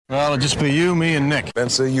Well, it'll just be you, me, and Nick.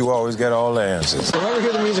 Spencer, you always get all the answers. So whenever you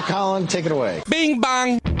hear the music, Colin, take it away. Bing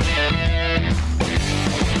bong.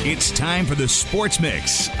 It's time for the Sports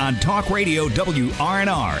Mix on Talk Radio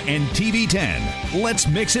WRNR and TV 10. Let's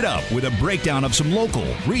mix it up with a breakdown of some local,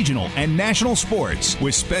 regional, and national sports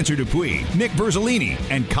with Spencer Dupuis, Nick Verzolini,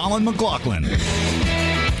 and Colin McLaughlin.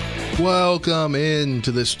 Welcome in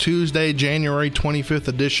to this Tuesday, January 25th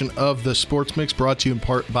edition of the Sports Mix, brought to you in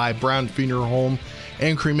part by Brown Funeral Home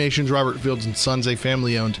and Cremations, Robert Fields & Sons, a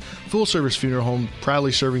family-owned, full-service funeral home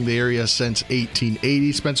proudly serving the area since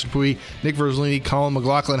 1880. Spencer Dupuis, Nick Verzolini, Colin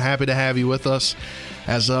McLaughlin, happy to have you with us,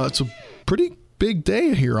 as it's a pretty big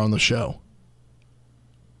day here on the show.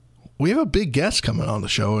 We have a big guest coming on the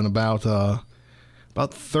show in about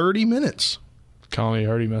 30 minutes. Colin, you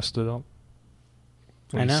already messed it up.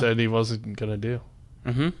 I know. He said he wasn't going to do.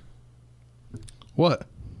 Mm-hmm. What?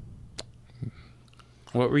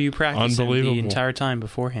 What were you practicing Unbelievable. the entire time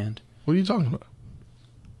beforehand? What are you talking about?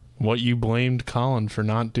 What you blamed Colin for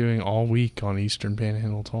not doing all week on Eastern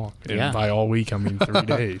Panhandle Talk. And by all week, I mean 3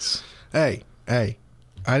 days. Hey, I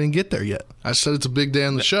didn't get there yet. I said it's a big day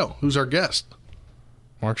on the show. Who's our guest?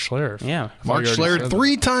 Mark Schlereth. Yeah. Mark Schlereth,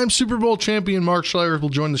 three-time Super Bowl champion Mark Schlereth will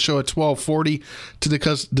join the show at 12:40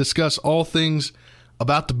 to discuss all things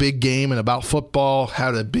about the big game and about football.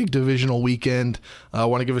 Had a big divisional weekend. I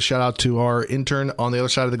want to give a shout-out to our intern on the other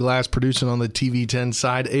side of the glass producing on the TV 10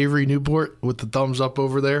 side, Avery Newport, with the thumbs up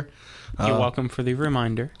over there. You're welcome for the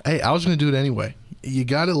reminder. Hey, I was going to do it anyway. You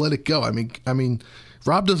got to let it go. I mean,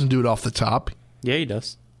 Rob doesn't do it off the top. Yeah, he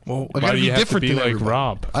does. Well, I got to be different than everybody.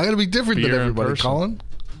 Rob? I got to be different than everybody, Colin.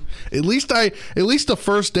 At least the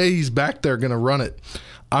first day he's back there going to run it.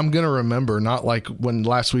 I'm going to remember, not like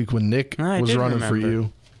last week when Nick was running for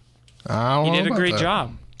you. I don't know. He did a great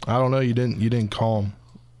job. I don't know. You didn't call him.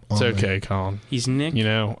 It's okay, Colin. He's Nick. You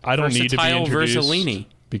know, I don't need to be introduced Verzolini.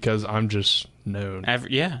 because I'm just known.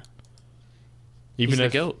 Yeah. Even He's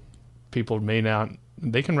if the GOAT. people may not,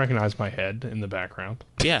 they can recognize my head in the background.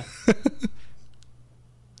 Yeah.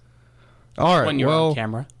 All right. When you're on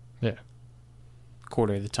camera. Yeah.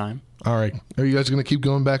 Quarter of the time. All right. Are you guys going to keep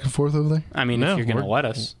going back and forth over there? I mean, if you're going to let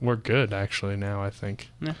us. We're good, actually, now, I think.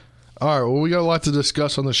 Yeah. All right. Well, we got a lot to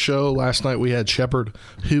discuss on the show. Last night we had Shepherd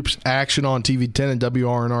Hoops action on TV 10 and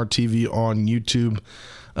WRNR TV on YouTube.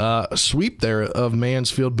 A sweep there of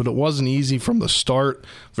Mansfield, but it wasn't easy from the start.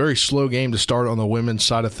 Very slow game to start on the women's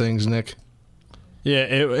side of things, Nick. Yeah,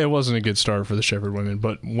 it wasn't a good start for the Shepherd women,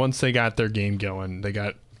 but once they got their game going, they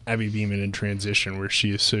got Abby Beeman in transition where she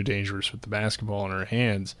is so dangerous with the basketball in her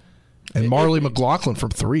hands. And Marley McLaughlin from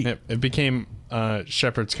three. It became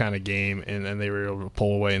Shepherd's kind of game, and they were able to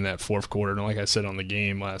pull away in that fourth quarter. And like I said on the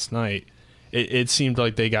game last night, it seemed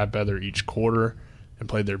like they got better each quarter and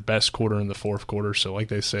played their best quarter in the fourth quarter. So like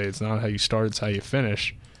they say, it's not how you start, it's how you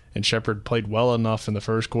finish. And Shepherd played well enough in the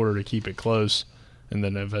first quarter to keep it close and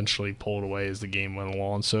then eventually pulled away as the game went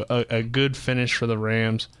along. So a good finish for the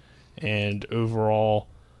Rams, and overall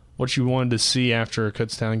what you wanted to see after a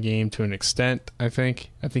Kutztown game to an extent, I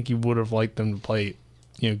think. I think you would have liked them to play,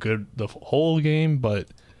 good the whole game, but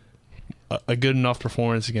a good enough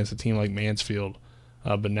performance against a team like Mansfield.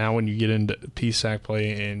 But now when you get into PSAC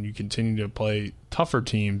play and you continue to play tougher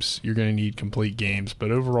teams, you're going to need complete games.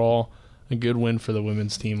 But overall, a good win for the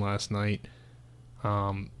women's team last night.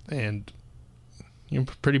 And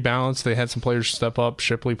pretty balanced. They had some players step up.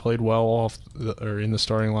 Shipley played well in the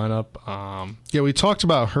starting lineup. Yeah, we talked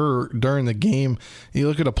about her during the game. You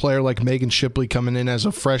look at a player like Megan Shipley coming in as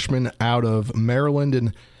a freshman out of Maryland,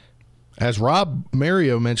 and as Rob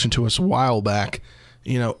Mario mentioned to us a while back,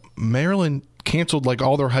 Maryland canceled like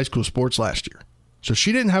all their high school sports last year. So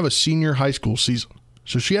she didn't have a senior high school season.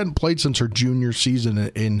 So she hadn't played since her junior season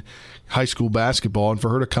in high school basketball, and for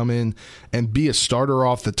her to come in and be a starter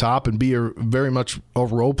off the top and be very much a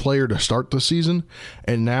role player to start the season,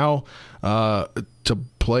 and now to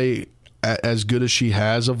play as good as she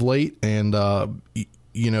has of late, and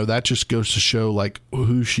that just goes to show like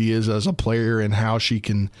who she is as a player and how she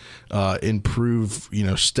can improve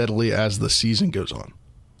steadily as the season goes on.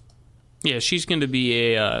 Yeah, she's going to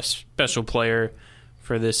be a special player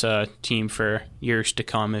for this team for years to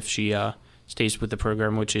come if she stays with the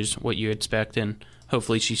program, which is what you expect, and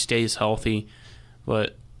hopefully she stays healthy.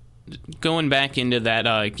 But going back into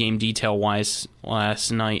that game detail-wise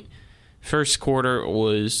last night, first quarter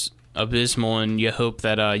was abysmal, and you hope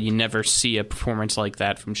that you never see a performance like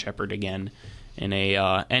that from Shepherd again in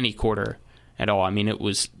any quarter at all. I mean, it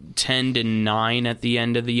was 10-9 at the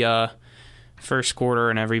end of the first quarter,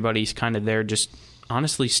 and everybody's kind of there just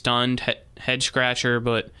honestly stunned, head scratcher,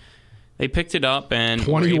 but they picked it up and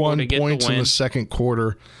 21 were able to get points the win. In the second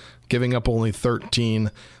quarter giving up only 13.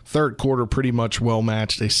 Third quarter, pretty much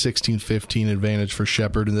well-matched, a 16-15 advantage for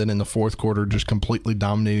Shepherd. And then in the fourth quarter, just completely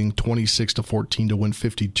dominating 26-14 to win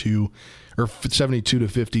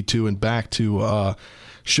 72-52. And back to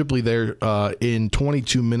Shipley there in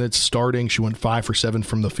 22 minutes starting. She went 5 for 7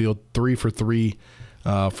 from the field, 3 for 3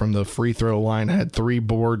 from the free throw line, had 3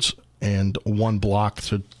 boards and 1 block,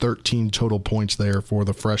 so 13 total points there for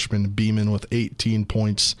the freshman. Beeman with 18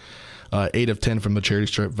 points, 8 of 10 from the charity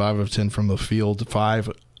stripe, 5 of 10 from the field, 5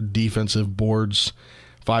 defensive boards,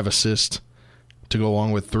 5 assists to go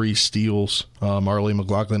along with 3 steals. Marley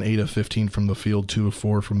McLaughlin, 8 of 15 from the field, 2 of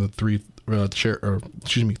 4 from the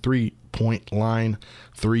 3-point line,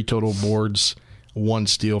 3 total boards, 1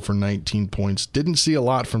 steal for 19 points. Didn't see a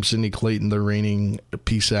lot from Sydney Clayton, the reigning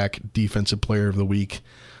PSAC Defensive Player of the Week,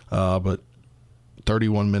 but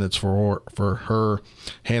 31 minutes for her.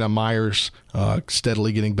 Hannah Myers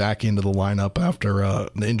steadily getting back into the lineup after an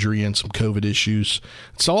injury and some COVID issues.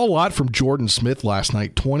 Saw a lot from Jordan Smith last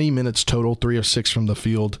night. 20 minutes total, 3 of 6 from the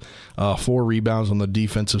field, 4 rebounds on the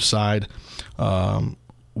defensive side, 1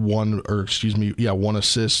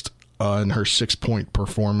 assist in her 6-point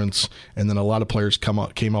performance, and then a lot of players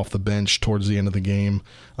came off the bench towards the end of the game.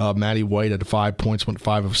 Maddie White had 5 points, went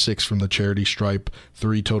 5 of 6 from the charity stripe,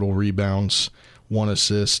 3 total rebounds, 1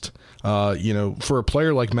 assist. For a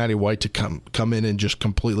player like Maddie White to come in and just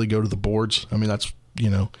completely go to the boards, I mean that's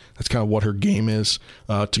kind of what her game is.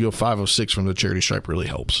 To go 5 of 6 from the charity stripe really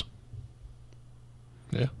helps.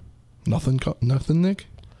 Yeah, nothing, Nick.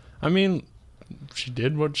 I mean, she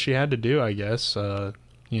did what she had to do, I guess.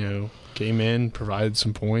 Came in, provided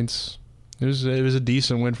some points. It was a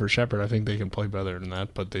decent win for Shepherd. I think they can play better than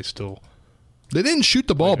that, but they didn't shoot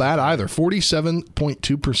the ball bad either.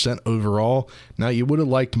 47.2% overall. Now, you would have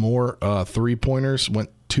liked more 3-pointers. Went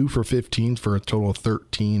 2 for 15 for a total of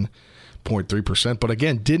 13.3%. But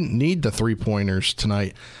again, didn't need the 3-pointers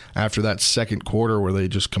tonight after that second quarter where they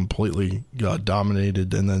just completely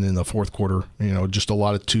dominated. And then in the fourth quarter, just a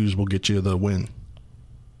lot of 2s will get you the win.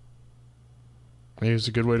 Maybe it's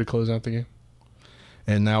a good way to close out the game.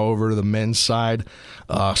 And now over to the men's side.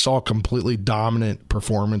 Saw a completely dominant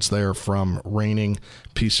performance there from reigning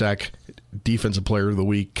PSAC Defensive Player of the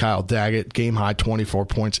Week, Kyle Daggett. Game high 24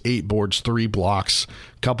 points, 8 boards, 3 blocks.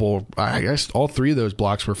 All 3 of those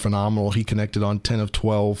blocks were phenomenal. He connected on 10 of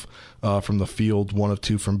 12 from the field, 1 of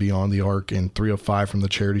 2 from beyond the arc, and 3 of 5 from the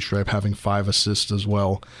charity stripe, having 5 assists as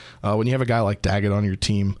well. When you have a guy like Daggett on your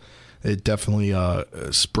team, it definitely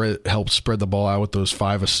helps spread the ball out with those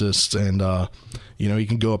 5 assists, and he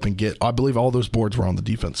can go up and get. I believe all those boards were on the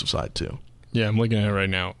defensive side too. Yeah, I'm looking at it right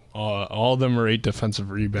now. All of them were 8 defensive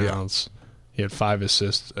rebounds. Yeah. He had 5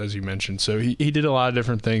 assists, as you mentioned. So he did a lot of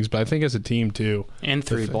different things, but I think as a team too. And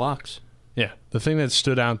 3 blocks. Yeah, the thing that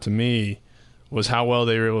stood out to me was how well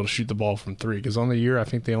they were able to shoot the ball from 3. Because on the year, I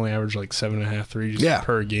think they only averaged like 7.5 threes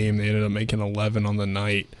per game. They ended up making 11 on the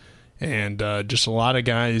night, and just a lot of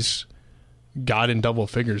guys got in double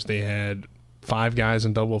figures. They had 5 guys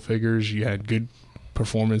in double figures. You had good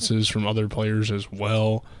performances from other players as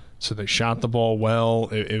well. So they shot the ball well.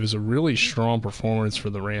 It was a really strong performance for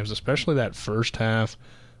the Rams, especially that first half.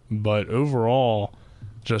 But overall,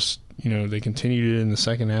 just, they continued it in the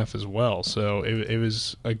second half as well. So it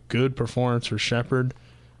was a good performance for Shepherd.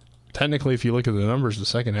 Technically, if you look at the numbers, the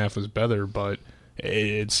second half was better, but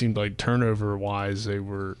it seemed like turnover-wise, they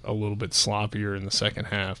were a little bit sloppier in the second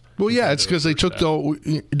half. Well, yeah, it's because they took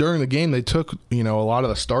during the game, they took a lot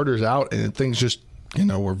of the starters out, and things just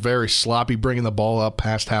were very sloppy, bringing the ball up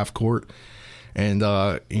past half court, and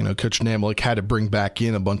Coach Namlik had to bring back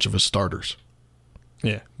in a bunch of his starters.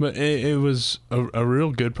 Yeah, but it was a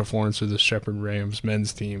real good performance for the Shepherd Rams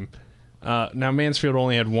men's team. Now Mansfield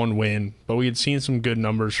only had 1 win, but we had seen some good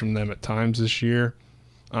numbers from them at times this year.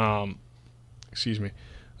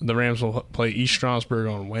 The Rams will play East Stroudsburg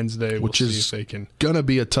on Wednesday. Which is going to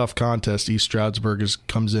be a tough contest. East Stroudsburg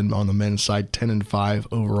comes in on the men's side 10-5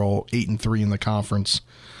 overall, 8-3 in the conference.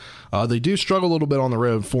 They do struggle a little bit on the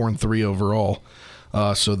road, 4-3 overall.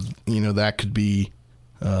 So that could be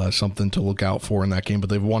something to look out for in that game. But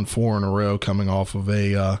they've won 4 in a row, coming off of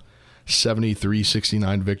a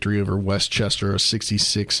 73-69 victory over Westchester, a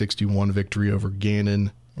 66-61 victory over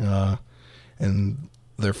Gannon, and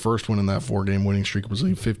their first win in that 4-game winning streak was a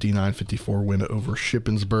 59-54 win over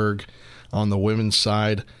Shippensburg. On the women's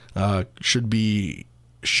side, should be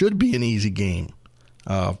an easy game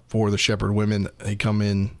for the Shepherd women. They come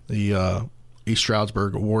in, the East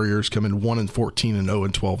Stroudsburg Warriors come in 1-14 and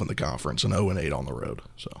 0-12 in the conference, and 0-8 on the road.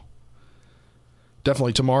 So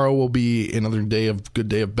definitely tomorrow will be another good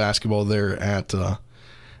day of basketball there at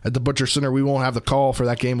at the Butcher Center. We won't have the call for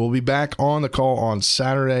that game. We'll be back on the call on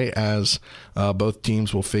Saturday as both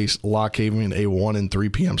teams will face Lock Haven, a 1 and 3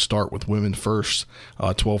 p.m. start with women first.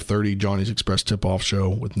 12:30, Johnny's Express tip-off show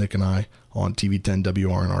with Nick and I on TV10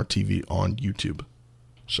 WRNR TV on YouTube.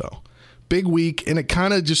 So, big week, and it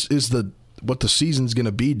kind of just is what the season's going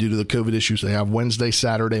to be due to the COVID issues. They have Wednesday,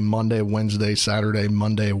 Saturday, Monday, Wednesday, Saturday,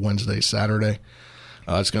 Monday, Wednesday, Saturday.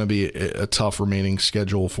 It's going to be a tough remaining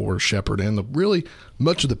schedule for Shepherd and really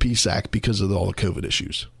much of the PSAC because of all the COVID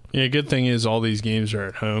issues. Yeah, good thing is all these games are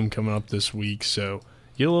at home coming up this week, so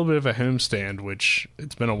you get a little bit of a homestand, which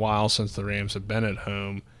it's been a while since the Rams have been at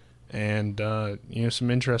home. And, some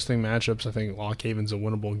interesting matchups. I think Lock Haven's a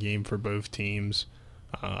winnable game for both teams.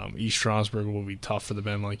 East Strasburg will be tough for the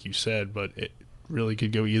men, like you said, but it really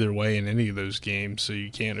could go either way in any of those games, so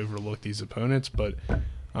you can't overlook these opponents. But,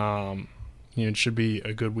 it should be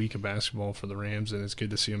a good week of basketball for the Rams, and it's good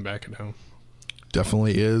to see them back at home.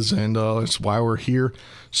 Definitely is, and that's why we're here.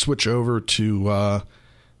 Switch over to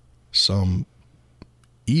some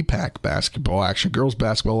EPAC basketball action. Girls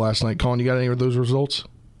basketball last night. Colin, you got any of those results?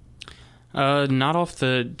 Not off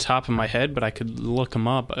the top of my head, but I could look them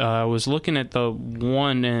up. I was looking at the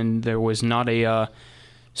one, and there was not a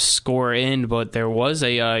score in, but there was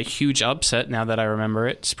a huge upset now that I remember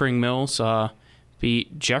it. Spring Mills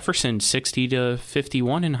beat Jefferson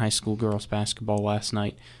 60-51 in high school girls basketball last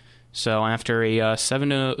night. So after a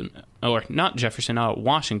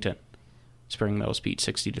Washington, Spring Mills beat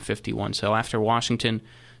 60-51. So after Washington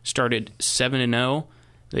started 7-0,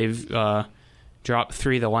 they've dropped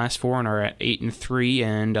 3 of the last 4 and are at 8-3,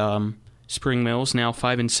 and Spring Mills now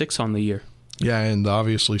 5-6 on the year. Yeah, and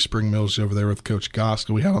obviously Spring Mills over there with Coach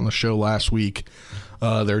Goska. We had on the show last week.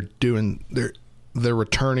 They're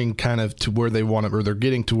returning kind of to where they want to, or they're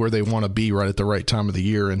getting to where they want to be right at the right time of the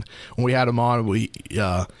year. And when we had them on,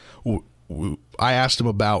 I asked him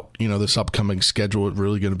about this upcoming schedule. It's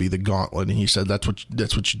really going to be the gauntlet, and he said that's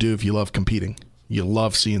what you do if you love competing. You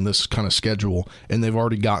love seeing this kind of schedule, and they've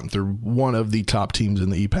already gotten through one of the top teams in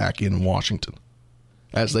the EPAC in Washington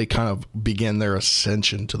as they kind of begin their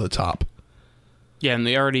ascension to the top. Yeah, and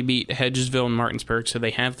they already beat Hedgesville and Martinsburg, so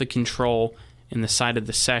they have the control in the side of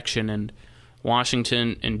the section, and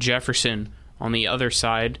Washington and Jefferson on the other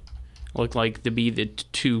side look like to be the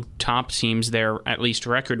 2 top teams there, at least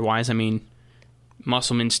record-wise. I mean,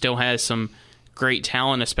 Musselman still has some great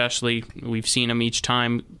talent, especially we've seen them each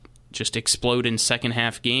time just explode in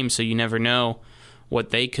second-half games, so you never know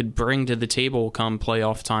what they could bring to the table come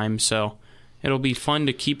playoff time. So it'll be fun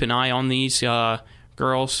to keep an eye on these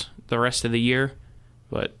girls the rest of the year,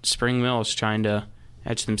 but Spring Mill is trying to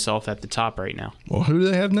etch themselves at the top right now. Well, who do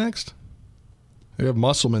they have next? They have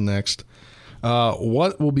Musselman next.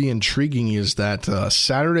 What will be intriguing is that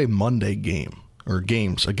Saturday, Monday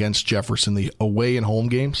games against Jefferson, the away and home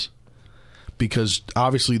games, because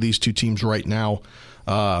obviously these 2 teams right now,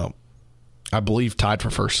 I believe, tied for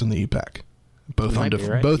first in the EPAC.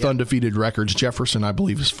 Both undefeated records. Jefferson, I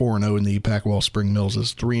believe, is 4-0 in the EPAC, while Spring Mills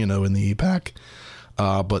is 3-0 in the EPAC.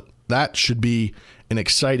 But that should be an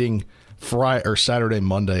exciting Saturday,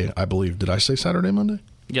 Monday, I believe. Did I say Saturday, Monday?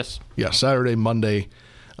 Yes. Yeah, Saturday, Monday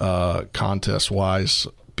contest-wise,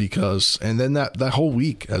 and then that whole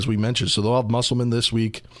week, as we mentioned. So they'll have Musselman this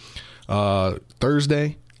week.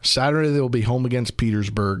 Thursday, Saturday they'll be home against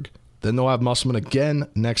Petersburg. Then they'll have Musselman again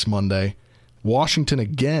next Monday. Washington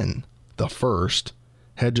again the 1st.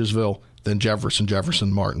 Hedgesville, then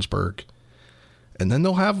Jefferson, Martinsburg. And then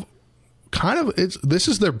they'll have this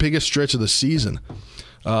is their biggest stretch of the season.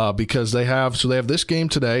 Because they have this game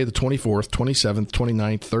today, the 24th, 27th,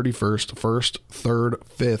 29th, 31st, 1st, 3rd,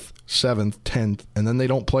 5th, 7th, 10th, and then they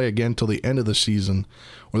don't play again till the end of the season,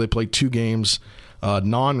 where they play 2 games,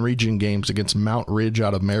 non-region games against Mount Ridge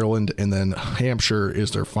out of Maryland, and then Hampshire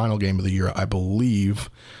is their final game of the year, I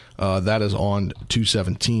believe. That is on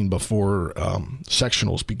 2/17 before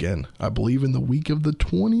sectionals begin. I believe in the week of the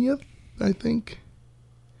 20th, I think.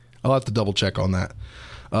 I'll have to double check on that.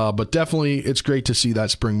 But definitely, it's great to see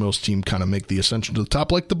that Spring Mills team kind of make the ascension to the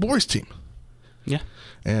top, like the boys team. Yeah.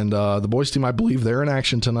 And the boys team, I believe, they're in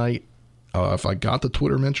action tonight. If I got the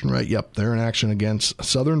Twitter mention right, yep, they're in action against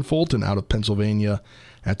Southern Fulton out of Pennsylvania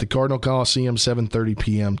at the Cardinal Coliseum, 7:30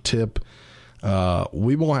 p.m. tip.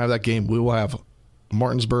 We won't have that game. We will have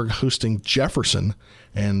Martinsburg hosting Jefferson,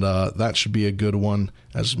 and that should be a good one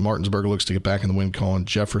as Martinsburg looks to get back in the win column.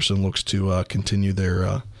 Jefferson looks to continue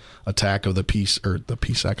their attack of the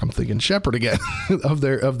PSAC. I'm thinking Shepherd again of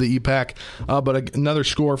the EPAC. But another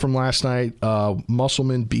score from last night: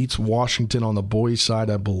 Musselman beats Washington on the boys' side,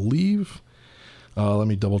 I believe. Let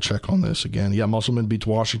me double check on this again. Yeah, Musselman beats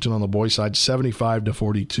Washington on the boys' side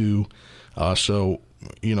 75-42. So,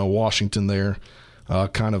 Washington there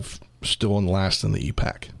kind of still in last in the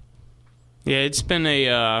EPAC. Yeah, it's been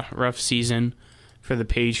a rough season for the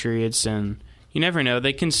Patriots, and you never know.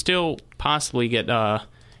 They can still possibly get a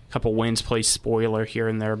couple wins, play spoiler here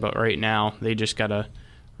and there, but right now they just got to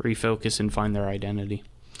refocus and find their identity.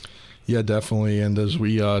 Yeah, definitely. And as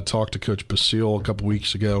we talked to Coach Basile a couple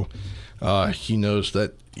weeks ago, he knows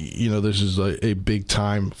that this is a big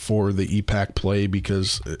time for the EPAC play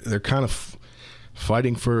because they're kind of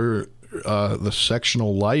fighting for the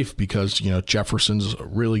sectional life because Jefferson's a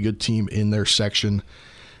really good team in their section,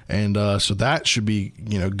 and so that should be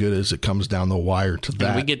good as it comes down the wire to that.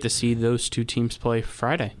 And we get to see those two teams play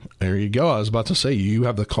Friday. There you go. I was about to say you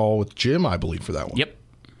have the call with Jim, I believe, for that one. Yep,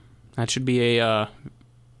 that should be a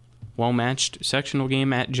well-matched sectional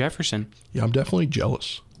game at Jefferson. Yeah, I'm definitely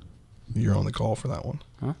jealous you're on the call for that one.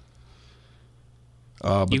 Huh?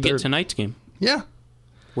 You get tonight's game. Yeah.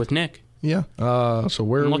 With Nick. Yeah. So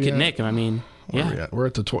where look at Nick. I mean, yeah. We're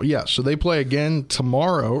at the 12. Yeah. So they play again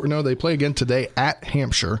tomorrow. No, they play again today at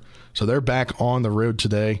Hampshire. So they're back on the road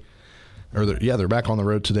today. They're back on the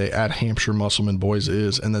road today at Hampshire. Musselman boys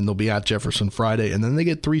is, and then they'll be at Jefferson Friday, and then they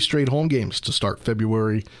get 3 straight home games to start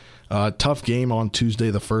February. Tough game on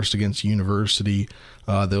Tuesday, the 1st against University.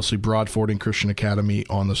 They'll see Broadford and Christian Academy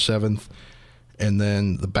on the 7th, and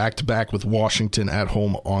then the back-to-back with Washington at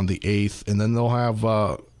home on the 8th, and then they'll have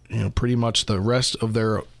pretty much the rest of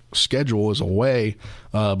their schedule is away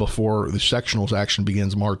before the sectionals action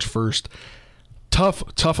begins March 1st.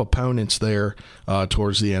 Tough opponents there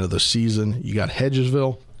towards the end of the season. You got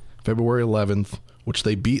Hedgesville, February 11th, which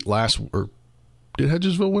they beat did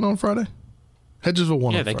Hedgesville win on Friday? Hedgesville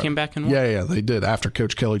won on Friday. Yeah, they came back and won. Yeah, they did after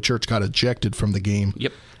Coach Kelly Church got ejected from the game.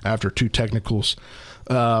 Yep. After 2 technicals.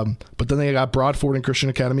 But then they got Broadford and Christian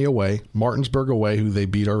Academy away, Martinsburg away, who they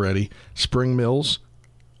beat already, Spring Mills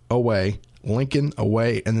away, Lincoln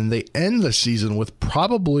away, and then they end the season with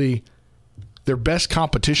probably their best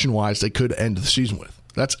competition-wise they could end the season with.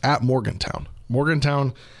 That's at Morgantown.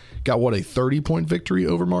 Morgantown got, a 30-point victory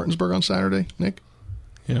over Martinsburg on Saturday, Nick?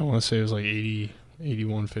 Yeah, I want to say it was like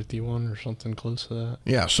 81-51 or something close to that.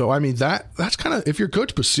 Yeah, so, I mean, that's kind of, if you're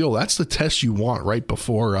Coach Basile, that's the test you want right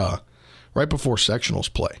before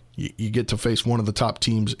sectionals play. You get to face one of the top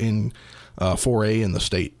teams in 4A in the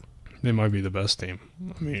state. They might be the best team.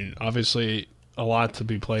 I mean, obviously, a lot to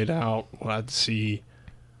be played out. We'll have to see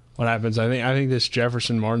what happens. I think this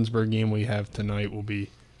Jefferson-Martinsburg game we have tonight will be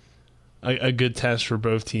a good test for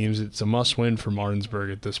both teams. It's a must-win for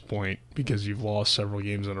Martinsburg at this point because you've lost several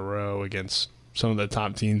games in a row against some of the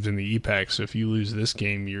top teams in the EPAC. So if you lose this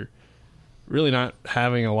game, you're really not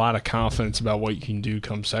having a lot of confidence about what you can do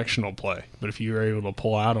come sectional play. But if you're able to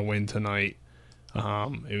pull out a win tonight,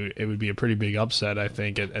 it would be a pretty big upset, I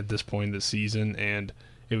think, at this point in the season, and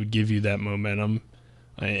it would give you that momentum.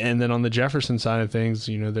 And then on the Jefferson side of things,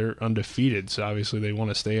 they're undefeated, so obviously they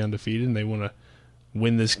want to stay undefeated, and they want to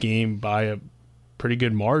win this game by a pretty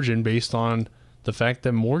good margin based on the fact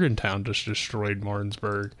that Morgantown just destroyed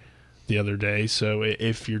Martinsburg the other day. So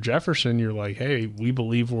if you're Jefferson, you're like, hey, we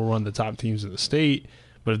believe we're one of the top teams in the state,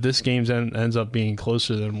 but if this game ends up being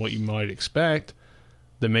closer than what you might expect,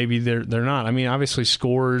 then maybe they're not. I mean, obviously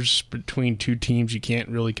scores between two teams, you can't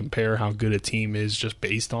really compare how good a team is just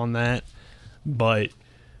based on that, but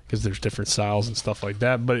because there's different styles and stuff like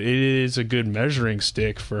that. But it is a good measuring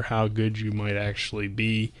stick for how good you might actually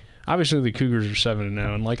be. Obviously, the Cougars are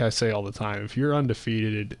 7-0, and like I say all the time, if you're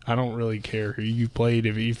undefeated, I don't really care who you played.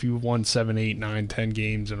 If you won 7, 8, 9, 10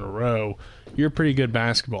 games in a row, you're a pretty good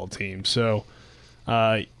basketball team. So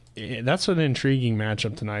that's an intriguing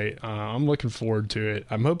matchup tonight. I'm looking forward to it.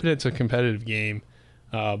 I'm hoping it's a competitive game,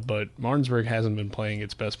 but Martinsburg hasn't been playing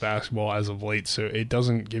its best basketball as of late, so it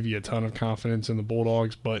doesn't give you a ton of confidence in the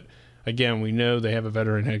Bulldogs. But, again, we know they have a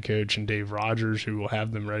veteran head coach in Dave Rogers who will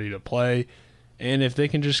have them ready to play. And if they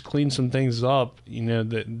can just clean some things up,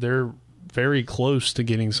 that they're very close to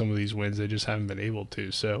getting some of these wins. They just haven't been able to.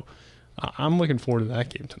 So I'm looking forward to that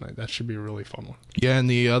game tonight. That should be a really fun one. Yeah, and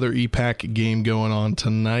the other EPAC game going on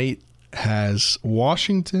tonight has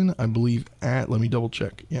Washington, I believe, let me double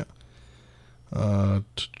check. Yeah.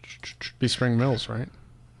 Be Spring Mills, right?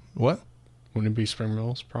 What? Wouldn't it be Spring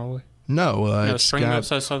Mills, probably? No, it's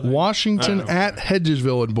got Washington at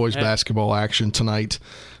Hedgesville in boys basketball action tonight.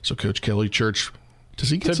 So Coach Kelly Church, does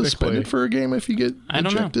he get suspended for a game if you get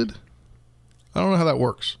ejected? I don't know how that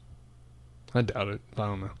works. I doubt it. I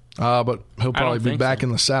don't know. But he'll probably be back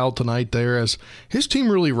in the saddle tonight there, as his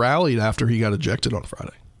team really rallied after he got ejected on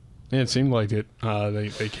Friday. Yeah, it seemed like it.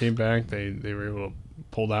 They came back. They were able to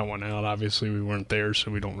pull that one out. Obviously, we weren't there,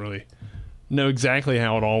 so we don't really know exactly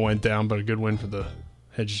how it all went down, but a good win for the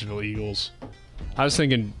Hedgesville Eagles. I was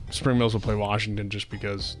thinking Spring Mills will play Washington just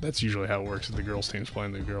because that's usually how it works. If the girls' team's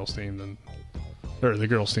playing the girls' team, or the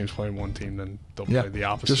girls' team's playing one team, then they'll play the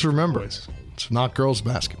opposite. Just remember, it's not girls'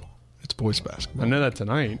 basketball. It's boys basketball. I know that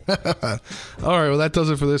tonight. All right, well, that does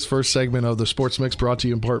it for this first segment of the Sports Mix, brought to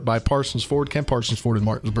you in part by Parsons Ford. Kent Parsons Ford in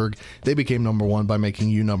Martinsburg. They became number one by making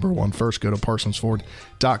you number one first. Go to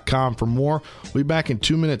parsonsford.com for more. We'll be back in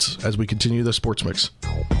 2 minutes as we continue the Sports Mix.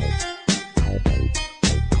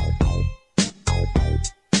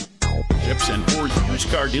 And Ford used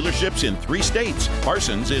car dealerships in 3 states.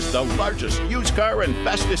 Parsons is the largest used car and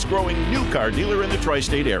fastest growing new car dealer in the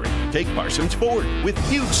tri-state area. Take Parsons Ford with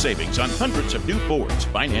huge savings on hundreds of new Fords,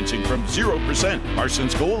 financing from 0%.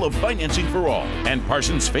 Parsons' goal of financing for all, and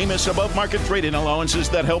Parsons' famous above market trade-in allowances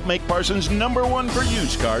that help make Parsons number one for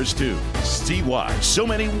used cars too. See why so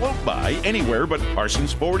many won't buy anywhere but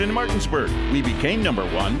Parsons Ford in Martinsburg. We became number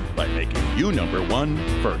one by making you number one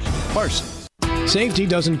first. Parsons. Safety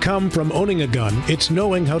doesn't come from owning a gun, it's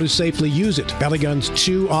knowing how to safely use it. Valley Guns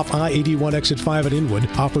 2 off I-81 Exit 5 at Inwood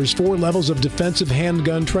offers 4 levels of defensive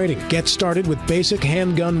handgun training. Get started with Basic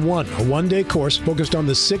Handgun 1, a 1-day course focused on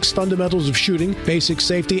the 6 fundamentals of shooting, basic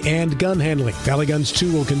safety, and gun handling. Valley Guns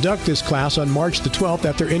 2 will conduct this class on March the 12th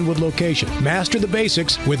at their Inwood location. Master the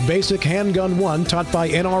basics with Basic Handgun 1 taught by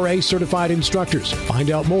NRA certified instructors. Find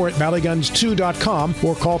out more at valleyguns2.com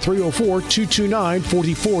or call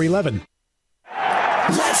 304-229-4411.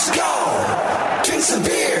 Let's go! Drink some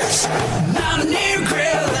beers! Mountaineer Grill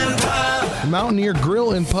and Pub! Mountaineer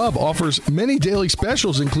Grill and Pub offers many daily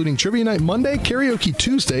specials, including Trivia Night Monday, Karaoke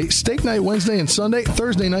Tuesday, Steak Night Wednesday and Sunday,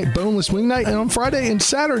 Thursday night Boneless Wing Night, and on Friday and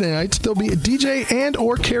Saturday nights, there'll be a DJ and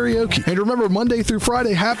or karaoke. And remember, Monday through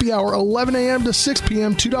Friday, happy hour, 11 a.m. to 6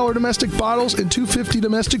 p.m., $2 domestic bottles and $2.50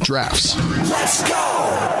 domestic drafts. Let's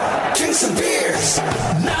go! Drink some beers!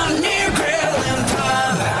 Mountaineer Grill and Pub!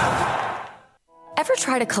 Ever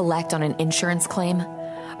try to collect on an insurance claim?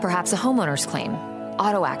 Perhaps a homeowner's claim,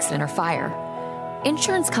 auto accident, or fire.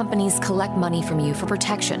 Insurance companies collect money from you for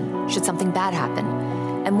protection should something bad happen.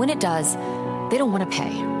 And when it does, they don't want to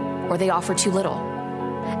pay, or they offer too little.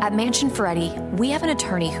 At Mansion Ferretti, we have an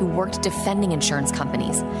attorney who worked defending insurance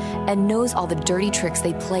companies and knows all the dirty tricks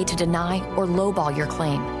they play to deny or lowball your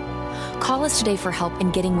claim. Call us today for help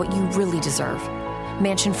in getting what you really deserve.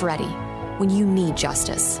 Mansion Ferretti, when you need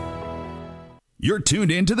justice. You're tuned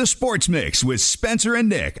in to the Sports Mix with Spencer and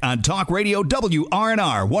Nick on Talk Radio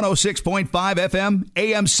WRNR 106.5 FM,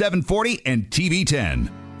 AM 740, and TV 10.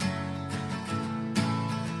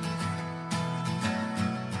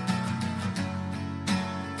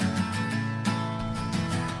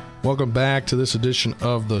 Welcome back to this edition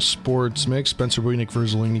of the Sports Mix. Spencer Bowie, Nick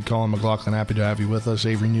Verzolini, Colin McLaughlin, happy to have you with us.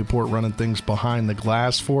 Avery Newport running things behind the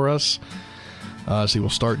glass for us. So he will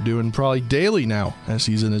start doing probably daily now as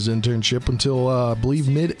he's in his internship until, I believe,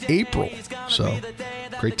 mid-April. So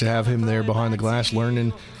great to have him there behind the glass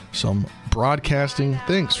learning some broadcasting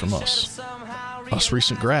things from us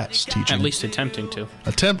recent grads teaching. At least attempting to.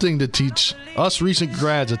 Attempting to teach us recent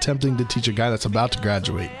grads, attempting to teach a guy that's about to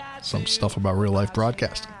graduate some stuff about real-life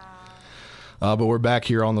broadcasting. But we're back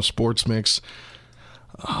here on the Sports Mix.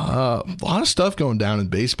 A lot of stuff going down in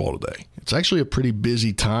baseball today. It's actually a pretty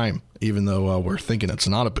busy time, even though we're thinking it's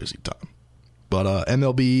not a busy time. But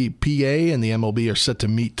MLB PA and the MLB are set to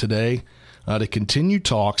meet today to continue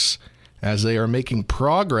talks as they are making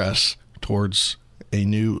progress towards a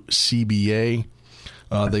new CBA.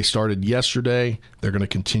 They started yesterday. They're going to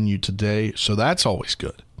continue today. So that's always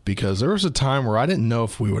good, because there was a time where I didn't know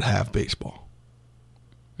if we would have baseball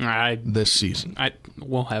this season.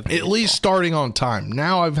 We'll have baseball. At least starting on time.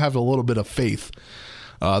 Now I have a little bit of faith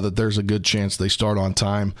that there's a good chance they start on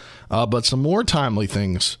time. But some more timely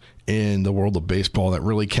things in the world of baseball that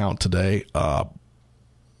really count today.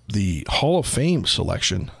 The Hall of Fame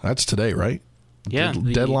selection, that's today, right? Yeah.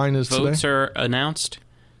 The deadline is today? Votes are announced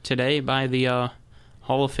today by the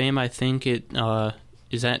Hall of Fame. I think it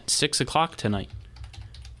is at 6 o'clock tonight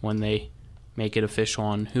when they make it official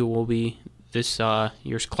on who will be this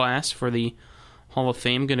year's class for the Hall of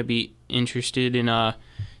Fame. Going to be interested in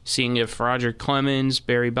seeing if Roger Clemens,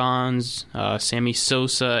 Barry Bonds, Sammy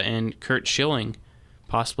Sosa, and Curt Schilling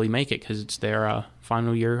possibly make it, because it's their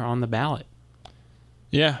final year on the ballot.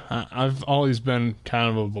 Yeah, I've always been kind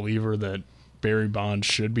of a believer that Barry Bonds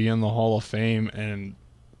should be in the Hall of Fame, and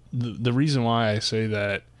the reason why I say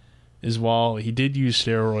that is while he did use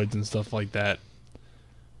steroids and stuff like that,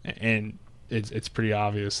 and it's pretty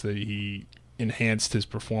obvious that he enhanced his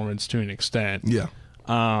performance to an extent. Yeah.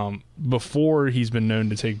 Before he's been known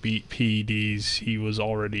to take PEDs, he was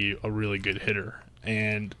already a really good hitter.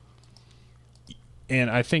 And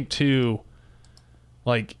I think, too,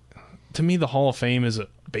 like, to me, the Hall of Fame is a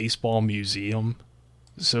baseball museum.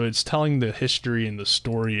 So it's telling the history and the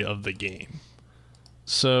story of the game.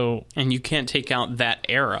 And you can't take out that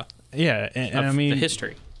era. Yeah, and I mean, the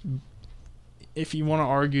history. If you want to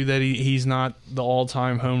argue that he's not the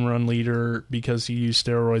all-time home run leader because he used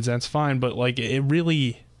steroids, that's fine. But like, it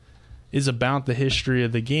really is about the history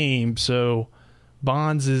of the game. So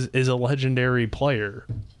Bonds is a legendary player.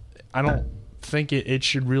 I don't think it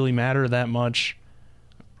should really matter that much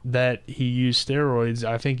that he used steroids.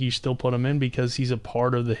 I think you still put him in because he's a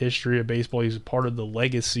part of the history of baseball. He's a part of the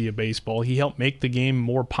legacy of baseball. He helped make the game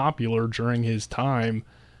more popular during his time.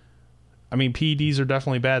 I mean, PEDs are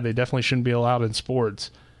definitely bad. They definitely shouldn't be allowed in sports.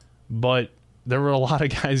 But there were a lot of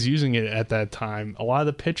guys using it at that time. A lot of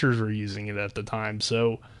the pitchers were using it at the time.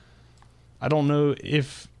 So I don't know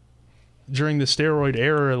if during the steroid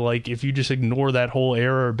era, like, if you just ignore that whole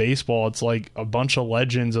era of baseball, it's like a bunch of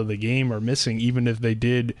legends of the game are missing, even if they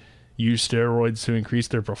did use steroids to increase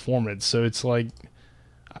their performance. So it's like,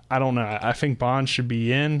 I don't know. I think Bonds should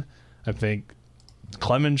be in. I think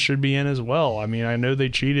Clemens should be in as well. I mean, I know they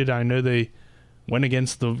cheated. I know they went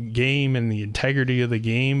against the game and the integrity of the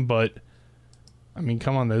game, but I mean,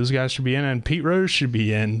 come on, those guys should be in, and Pete Rose should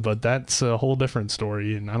be in, but that's a whole different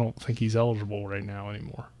story, and I don't think he's eligible right now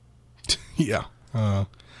anymore. Yeah. A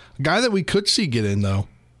guy that we could see get in, though,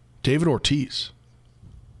 David Ortiz.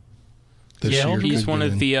 He's one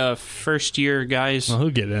of the first-year guys he'll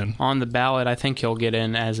get in on the ballot. I think he'll get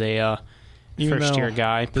in as a first-year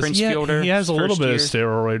guy. Prince Fielder. He has a little bit of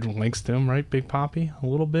steroid links to him, right, Big Papi? A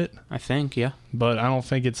little bit? I think, yeah. But I don't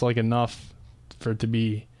think it's like enough for it to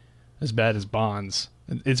be as bad as Bonds.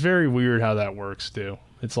 It's very weird how that works, too.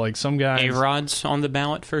 It's like some guys... A-Rod's on the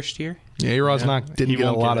ballot first year? Yeah, A-Rod's didn't get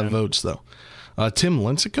a lot of votes, though. Tim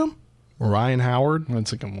Lincecum, Ryan Howard.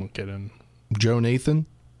 Lincecum won't get in. Joe Nathan,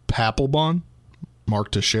 Papelbon,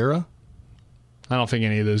 Mark Teixeira. I don't think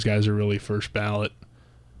any of those guys are really first ballot.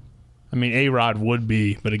 I mean, A-Rod would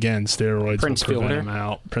be, but again, steroids Prince will prevent Fielder. him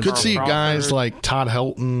out. Could see guys like Todd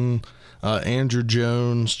Helton, Andrew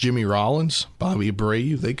Jones, Jimmy Rollins, Bobby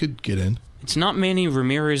Abreu. They could get in. It's not Manny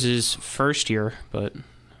Ramirez's first year, but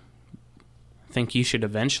I think you should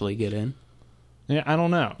eventually get in. Yeah, I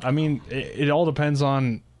don't know. I mean, it all depends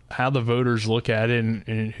on how the voters look at it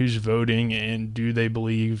and who's voting, and do they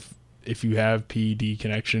believe if you have PED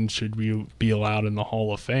connections, should we be allowed in the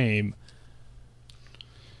Hall of Fame?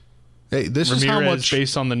 Hey, this Ramirez, is how much,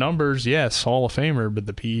 based on the numbers, yes, Hall of Famer, but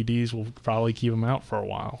the PEDs will probably keep him out for a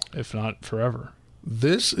while, if not forever.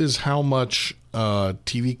 This is how much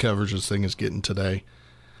TV coverage this thing is getting today.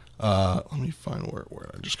 Let me find where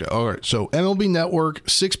I just got. All right, so MLB Network,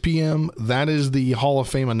 6 p.m., that is the Hall of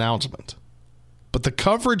Fame announcement. But the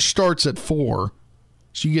coverage starts at 4,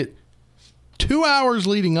 so you get 2 hours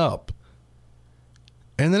leading up.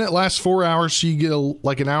 And then it lasts 4 hours, so you get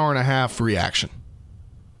like an hour and a half reaction.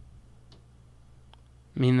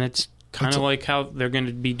 I mean, that's kind of like how they're going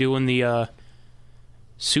to be doing the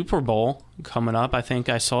Super Bowl coming up. I think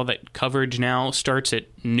I saw that coverage now starts at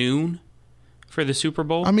noon for the Super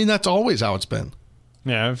Bowl. I mean, that's always how it's been.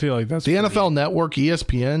 Yeah, I feel like that's the NFL Network,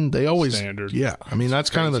 ESPN. They always standard. Yeah, I mean that's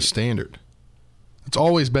kind of the standard. It's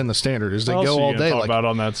always been the standard. Is they go all day. Talk about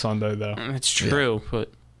on that Sunday though. It's true,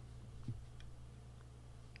 but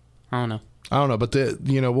I don't know. But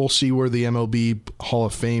we'll see where the MLB Hall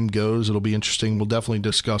of Fame goes. It'll be interesting. We'll definitely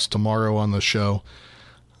discuss tomorrow on the show.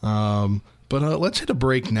 But let's hit a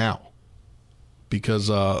break now because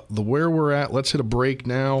where we're at. Let's hit a break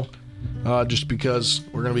now. Just because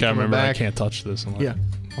we're going to be coming back. I can't touch this and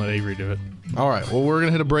let Avery do it. All right. Well, we're going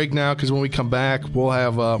to hit a break now because when we come back, we'll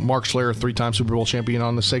have Mark Schlereth, 3-time Super Bowl champion,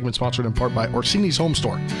 on the segment sponsored in part by Orsini's Home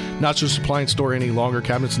Store. Not just a appliance store any longer.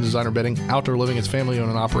 Cabinets and designer bedding. Outdoor living. It's family owned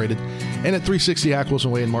and operated. And at 360 Hack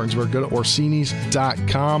Wilson Way in Martinsburg. Go to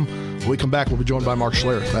Orsinis.com. When we come back, we'll be joined by Mark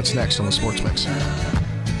Schlereth. That's next on the Sports Mix.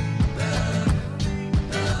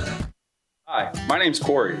 Hi, my name's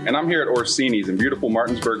Corey, and I'm here at Orsini's in beautiful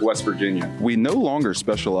Martinsburg, West Virginia. We no longer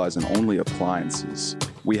specialize in only appliances.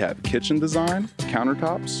 We have kitchen design,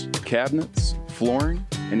 countertops, cabinets, flooring,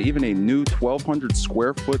 and even a new 1,200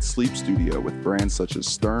 square foot sleep studio with brands such as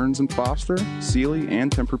Stearns & Foster, Sealy,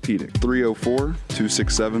 and Tempur-Pedic.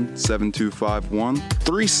 304-267-7251,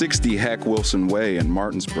 360 Hack Wilson Way in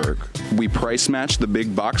Martinsburg. We price match the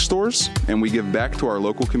big box stores, and we give back to our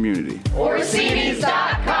local community.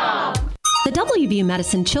 Orsinis.com. The WVU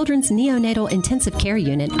Medicine Children's Neonatal Intensive Care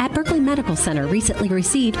Unit at Berkeley Medical Center recently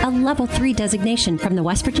received a Level 3 designation from the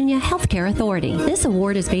West Virginia Healthcare Authority. This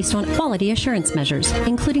award is based on quality assurance measures,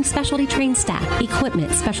 including specialty trained staff,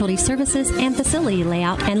 equipment, specialty services, and facility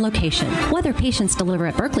layout and location. Whether patients deliver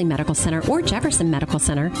at Berkeley Medical Center or Jefferson Medical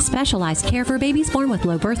Center, specialized care for babies born with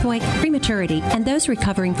low birth weight, prematurity, and those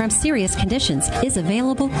recovering from serious conditions is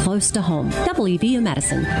available close to home. WVU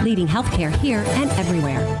Medicine, leading healthcare here and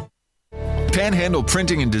everywhere. Panhandle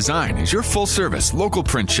Printing and Design is your full-service local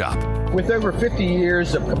print shop. With over 50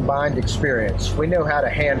 years of combined experience, we know how to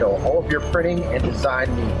handle all of your printing and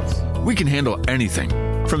design needs. We can handle anything,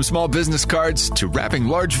 from small business cards to wrapping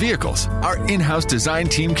large vehicles. Our in-house design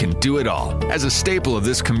team can do it all. As a staple of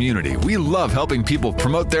this community, we love helping people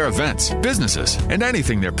promote their events, businesses, and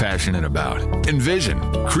anything they're passionate about. Envision,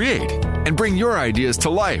 create, and bring your ideas to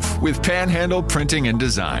life with Panhandle Printing and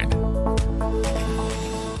Design.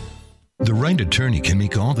 The right attorney can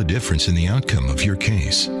make all the difference in the outcome of your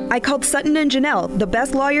case. I called Sutton and Janelle, the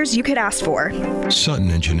best lawyers you could ask for.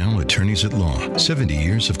 Sutton and Janelle Attorneys at Law. 70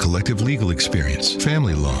 years of collective legal experience.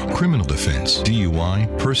 Family law, criminal defense,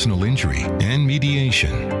 DUI, personal injury, and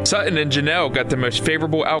mediation. Sutton and Janelle got the most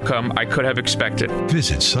favorable outcome I could have expected.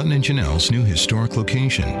 Visit Sutton and Janelle's new historic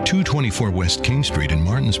location, 224 West King Street in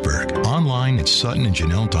Martinsburg. Online at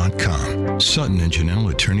suttonandjanelle.com. Sutton and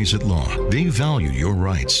Janelle Attorneys at Law. They value your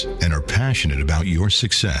rights and are passionate about your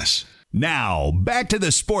success. Now, back to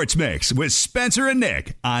the Sports Mix with Spencer and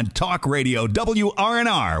Nick on Talk Radio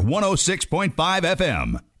WRNR 106.5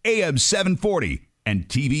 FM, AM 740, and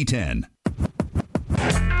TV 10.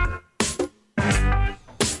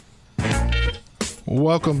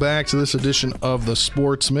 Welcome back to this edition of the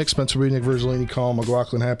Sports Mix. Spencer Brady, Nick Verzolini, Colin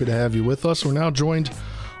McLaughlin, happy to have you with us. We're now joined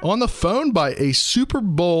on the phone by a Super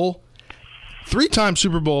Bowl, three-time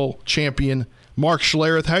Super Bowl champion, Mark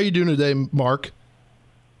Schlereth. How are you doing today, Mark?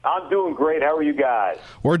 I'm doing great. How are you guys?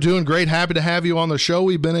 We're doing great. Happy to have you on the show.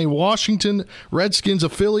 We've been a Washington Redskins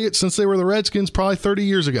affiliate since they were the Redskins probably 30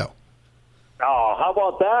 years ago. Oh, how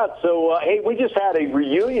about that? So, hey, we just had a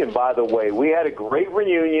reunion, by the way. We had a great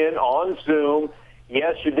reunion on Zoom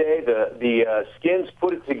yesterday. The Skins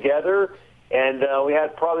put it together, and we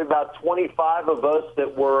had probably about 25 of us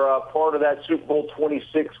that were part of that Super Bowl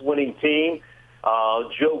 26 winning team.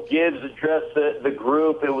 Joe Gibbs addressed the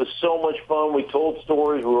group. It was so much fun. We told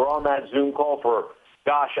stories. We were on that Zoom call for,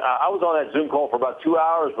 I was on that Zoom call for about 2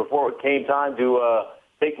 hours before it came time to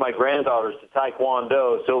take my granddaughters to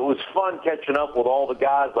Taekwondo. So it was fun catching up with all the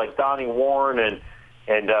guys like Donnie Warren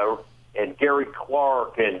and Gary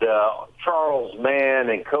Clark and Charles Mann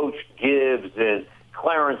and Coach Gibbs and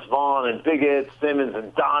Clarence Vaughn and Big Ed Simmons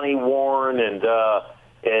and Donnie Warren and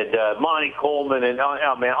Monty Coleman, and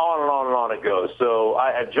on and on it goes. So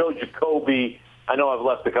I had Joe Jacoby. I know I've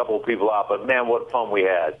left a couple of people out, but, man, what fun we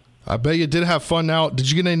had. I bet you did have fun. Now,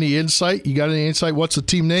 did you get any insight? You got any insight? What's the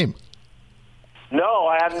team name? No,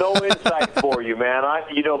 I have no insight for you, man.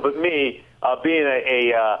 But me, being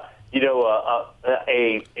a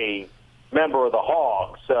member of the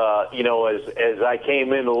Hogs, as I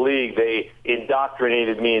came in the league, they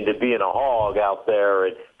indoctrinated me into being a Hog out there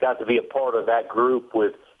and got to be a part of that group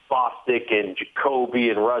with Bostic and Jacoby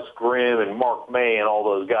and Russ Grimm and Mark May and all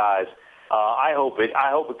those guys. I hope it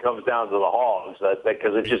comes down to the Hogs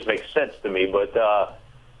because it just makes sense to me, but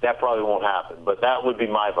that probably won't happen. But that would be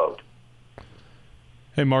my vote.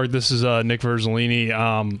 Hey, Mark, this is Nick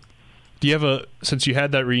Verzolini. Do you have since you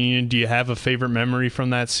had that reunion, do you have a favorite memory from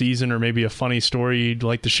that season or maybe a funny story you'd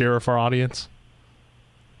like to share with our audience?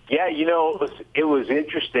 Yeah, it was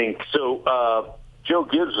interesting. So Joe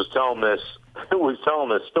Gibbs was telling this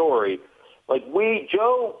story. Like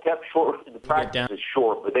Joe kept the practices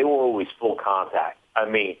short, but they were always full contact. I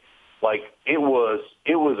mean, like it was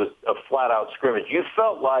a flat out scrimmage. You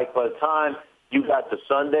felt like by the time you got to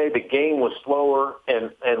Sunday, the game was slower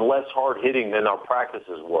and less hard hitting than our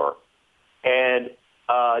practices were. And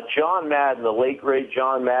John Madden, the late great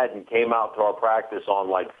John Madden, came out to our practice on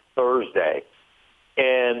like Thursday,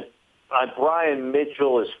 and Brian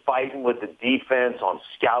Mitchell is fighting with the defense on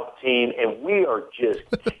scout team, and we are just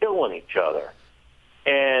killing each other.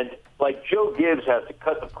 And like Joe Gibbs has to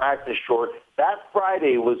cut the practice short. That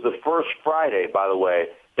Friday was the first Friday, by the way,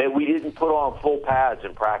 that we didn't put on full pads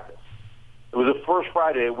in practice. It was the first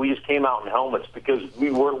Friday that we just came out in helmets because we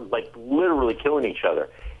were like literally killing each other.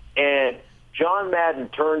 And John Madden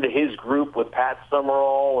turned to his group with Pat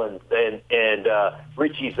Summerall and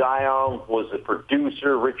Richie Zion was the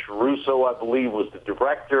producer. Rich Russo, I believe, was the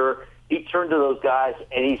director. He turned to those guys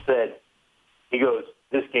and he goes,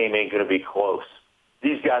 this game ain't going to be close.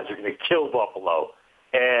 These guys are going to kill Buffalo.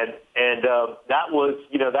 And that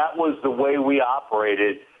was the way we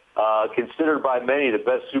operated, considered by many the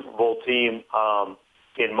best Super Bowl team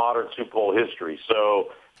in modern Super Bowl history. So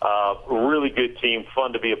a really good team,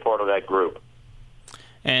 fun to be a part of that group.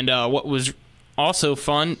 And what was also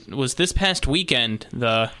fun was this past weekend,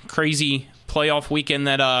 the crazy playoff weekend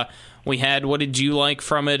that we had. What did you like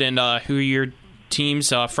from it, and who are your teams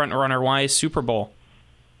front-runner-wise Super Bowl?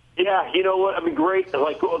 Yeah, you know what? I mean, great.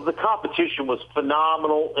 Like, the competition was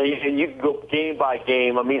phenomenal, and you can go game by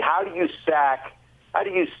game. I mean, how do you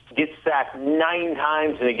get sacked 9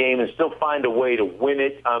 times in a game and still find a way to win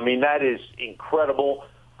it? I mean, that is incredible.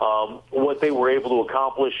 What they were able to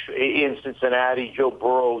accomplish in Cincinnati, Joe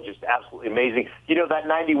Burrow, just absolutely amazing. You know, that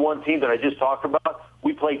 91 team that I just talked about,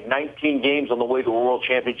 we played 19 games on the way to the World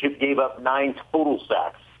Championship, gave up 9 total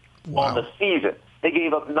sacks on the season. They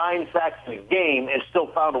gave up 9 sacks in a game and still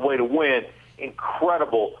found a way to win.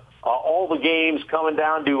 Incredible. All the games coming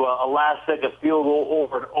down to a last-second field goal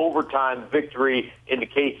over an overtime victory in the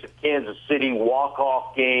case of Kansas City,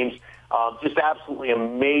 walk-off games. Just absolutely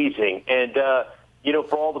amazing. And, you know,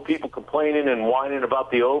 for all the people complaining and whining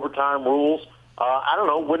about the overtime rules, I don't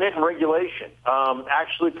know, win it in regulation.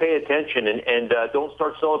 Actually pay attention and don't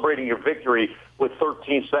start celebrating your victory with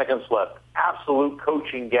 13 seconds left. Absolute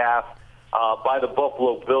coaching gaffe by the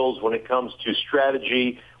Buffalo Bills when it comes to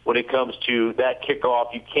strategy, when it comes to that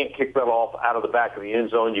kickoff. You can't kick that off out of the back of the end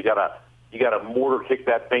zone. You gotta mortar kick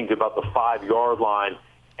that thing to about the 5-yard line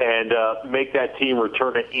and make that team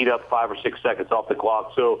return and eat up 5 or 6 seconds off the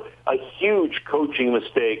clock. So a huge coaching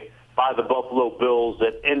mistake by the Buffalo Bills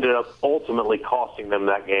that ended up ultimately costing them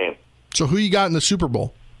that game. So who you got in the Super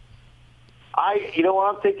Bowl? You know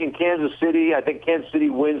what, I'm thinking Kansas City. I think Kansas City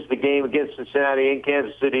wins the game against Cincinnati in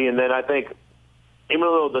Kansas City, and then I think, even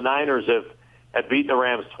though the Niners have beaten the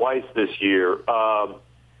Rams twice this year,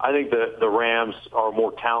 I think the Rams are a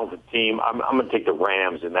more talented team. I'm going to take the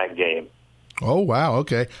Rams in that game. Oh, wow,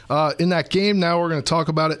 okay. In that game, now we're going to talk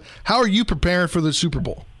about it. How are you preparing for the Super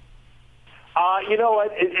Bowl? You know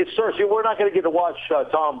what? It's certainly, we're not going to get to watch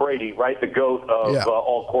Tom Brady, right, the GOAT of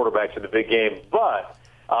all quarterbacks in the big game, but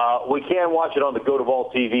we can watch it on the GOAT of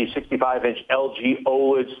all TV, 65-inch LG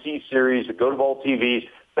OLED C-Series, the GOAT of all TVs,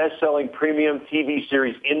 best-selling premium TV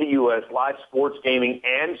series in the U.S., live sports, gaming,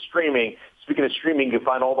 and streaming. Speaking of streaming, you can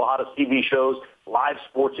find all the hottest TV shows, live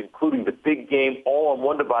sports, including the big game, all on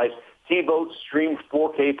one device. TiVo Stream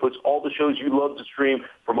 4K puts all the shows you love to stream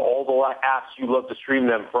from all the apps you love to stream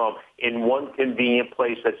them from in one convenient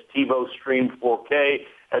place. That's TiVo Stream 4K.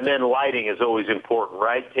 And then lighting is always important,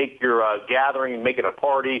 right? Take your gathering and make it a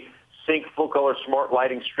party. Sync full-color smart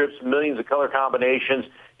lighting strips, millions of color combinations.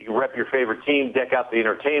 You can rep your favorite team, deck out the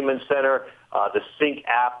entertainment center. The Sync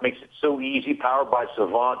app makes it so easy, powered by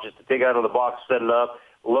Savant, just to take it out of the box, set it up.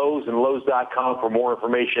 Lowe's and Lowe's.com for more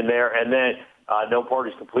information there. And then no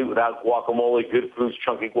party's complete without guacamole, good foods,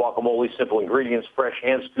 chunky guacamole, simple ingredients, fresh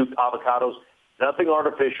hand-scooped avocados, nothing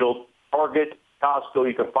artificial. Target, Costco,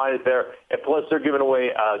 you can find it there. And plus, they're giving away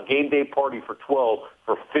a game day party for 12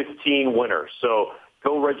 for 15 winners. So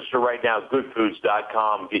go register right now,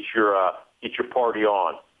 goodfoods.com. Get your party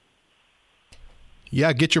on.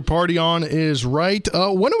 Yeah, get your party on is right.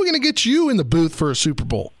 When are we going to get you in the booth for a Super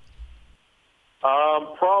Bowl?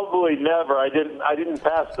 Probably never. I didn't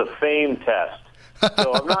pass the fame test,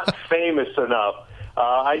 so I'm not famous enough.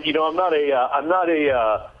 I'm not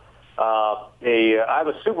I'm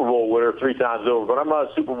a Super Bowl winner 3 times over, but I'm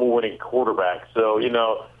not a Super Bowl winning quarterback. So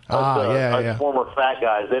us former fat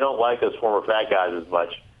guys, they don't like us former fat guys as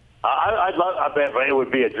much. I bet it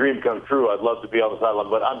would be a dream come true. I'd love to be on the sideline,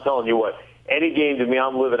 but I'm telling you what, any game to me,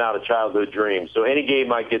 I'm living out a childhood dream. So any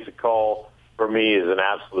game I get to call for me is an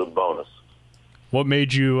absolute bonus. What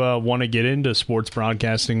made you want to get into sports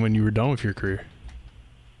broadcasting when you were done with your career?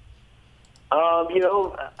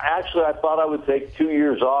 Actually, I thought I would take 2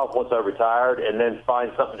 years off once I retired and then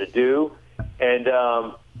find something to do. And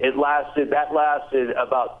that lasted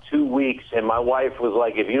about 2 weeks. And my wife was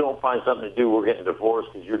like, if you don't find something to do, we're getting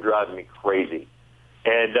divorced because you're driving me crazy.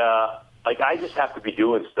 And, I just have to be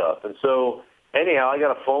doing stuff. And so, anyhow, I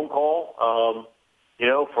got a phone call,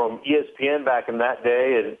 from ESPN back in that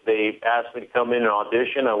day, and they asked me to come in and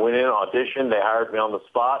audition. I went in, auditioned. They hired me on the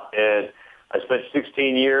spot, and I spent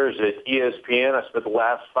 16 years at ESPN. I spent the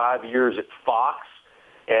last 5 years at Fox,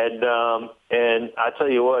 and I tell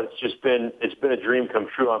you what, it's been a dream come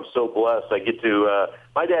true. I'm so blessed. I get to.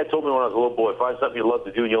 My dad told me when I was a little boy, find something you love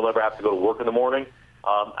to do, and you'll never have to go to work in the morning.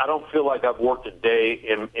 I don't feel like I've worked a day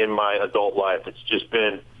in my adult life. It's just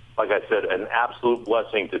been, like I said, an absolute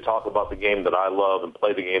blessing to talk about the game that I love and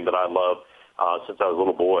play the game that I love since I was a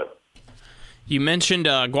little boy. You mentioned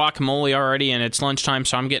guacamole already, and it's lunchtime,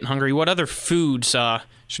 so I'm getting hungry. What other foods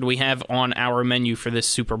should we have on our menu for this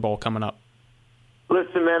Super Bowl coming up?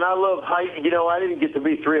 Listen, man, I love height. You know, I didn't get to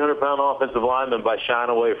be 300-pound offensive lineman by shying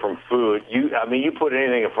away from food. You put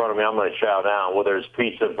anything in front of me, I'm going to chow down, whether it's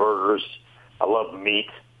pizza, burgers. I love meat.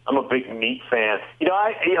 I'm a big meat fan. You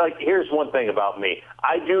know, here's one thing about me.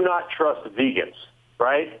 I do not trust vegans,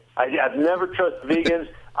 right? I've never trusted vegans.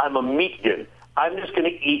 I'm a meatgan. I'm just going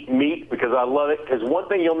to eat meat because I love it. Because one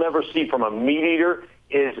thing you'll never see from a meat eater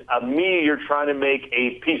is a meat eater trying to make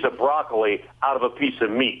a piece of broccoli out of a piece of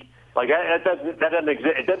meat. Like that doesn't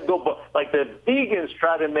exist. It doesn't go like the vegans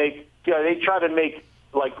try to make. You know, they try to make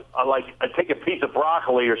take a piece of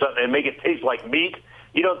broccoli or something and make it taste like meat.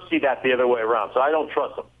 You don't see that the other way around. So I don't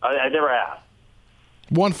trust them. I never have.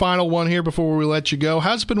 One final one here before we let you go.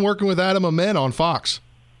 How's it been working with Adam Amen on Fox?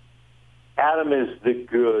 Adam is the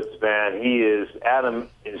goods, man. Adam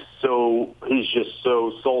is he's just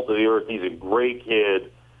so salt of the earth. He's a great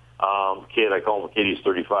kid. I call him a kid. He's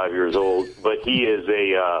 35 years old, but he is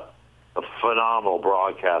a phenomenal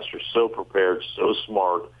broadcaster. So prepared, so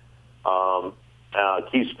smart.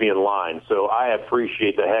 Keeps me in line. So I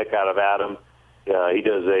appreciate the heck out of Adam. He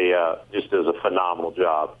does a phenomenal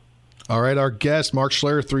job. All right, our guest, Mark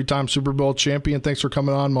Schlereth, 3-time Super Bowl champion. Thanks for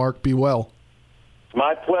coming on, Mark. Be well.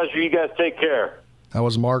 My pleasure. You guys take care. That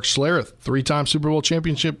was Mark Schlereth, 3-time Super Bowl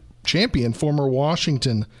champion, former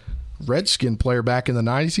Washington Redskin player back in the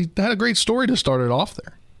 90s. He had a great story to start it off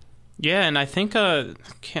there. Yeah, and I think I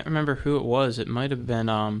can't remember who it was. It might have been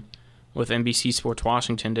with NBC Sports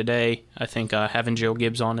Washington today. I think having Joe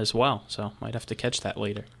Gibbs on as well, so might have to catch that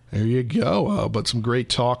later. There you go. But some great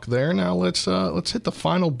talk there. Now let's hit the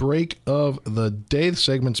final break of the day. The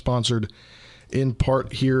segment sponsored in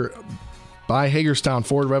part here by Hagerstown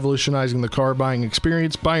Ford, revolutionizing the car buying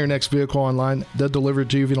experience. Buy your next vehicle online. They'll deliver it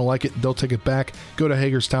to you. If you don't like it, they'll take it back. Go to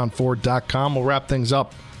HagerstownFord.com. We'll wrap things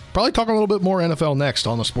up. Probably talk a little bit more NFL next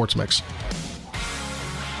on the Sports Mix.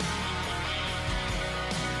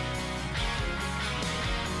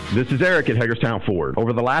 This is Eric at Hagerstown Ford.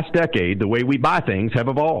 Over the last decade, the way we buy things have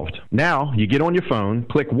evolved. Now, you get on your phone,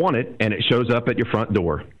 click Want It, and it shows up at your front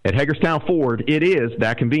door. At Hagerstown Ford, it is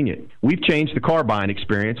that convenient. We've changed the car buying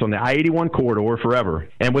experience on the I-81 corridor forever.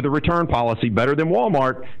 And with a return policy better than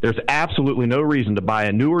Walmart, there's absolutely no reason to buy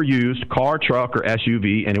a new or used car, truck, or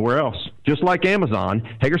SUV anywhere else. Just like Amazon,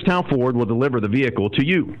 Hagerstown Ford will deliver the vehicle to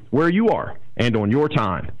you, where you are, and on your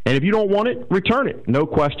time. And if you don't want it, return it. No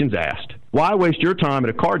questions asked. Why waste your time at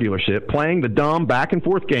a car dealership playing the dumb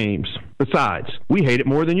back-and-forth games? Besides, we hate it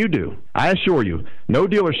more than you do. I assure you, no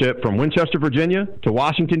dealership from Winchester, Virginia to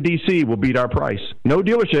Washington, D.C. will beat our price. No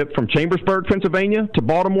dealership from Chambersburg, Pennsylvania to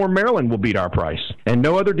Baltimore, Maryland will beat our price. And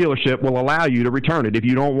no other dealership will allow you to return it if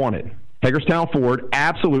you don't want it. Hagerstown Ford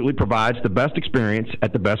absolutely provides the best experience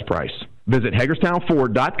at the best price. Visit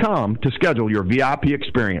HagerstownFord.com to schedule your VIP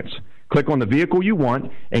experience. Click on the vehicle you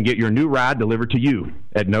want and get your new ride delivered to you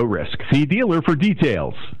at no risk. See dealer for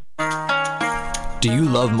details. Do you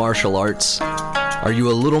love martial arts? Are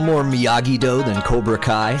you a little more Miyagi-Do than Cobra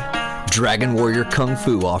Kai? Dragon Warrior Kung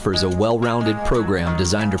Fu offers a well-rounded program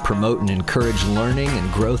designed to promote and encourage learning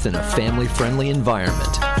and growth in a family-friendly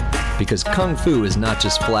environment. Because Kung Fu is not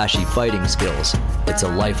just flashy fighting skills, it's a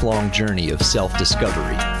lifelong journey of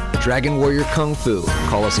self-discovery. Dragon Warrior Kung Fu.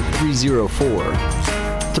 Call us at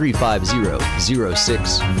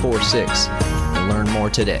 304-350-0646 and learn more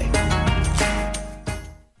today.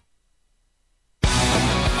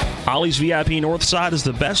 Ollie's VIP Northside is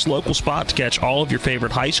the best local spot to catch all of your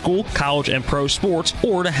favorite high school, college, and pro sports,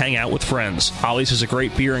 or to hang out with friends. Ollie's has a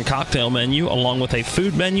great beer and cocktail menu, along with a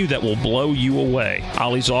food menu that will blow you away.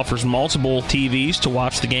 Ollie's offers multiple TVs to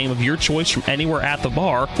watch the game of your choice from anywhere at the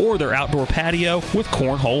bar, or their outdoor patio with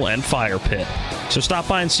cornhole and fire pit. So stop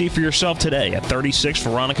by and see for yourself today at 36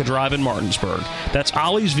 Veronica Drive in Martinsburg. That's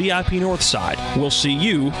Ollie's VIP Northside. We'll see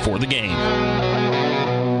you for the game.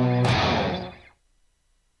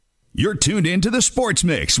 You're tuned in to the Sports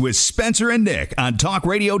Mix with Spencer and Nick on Talk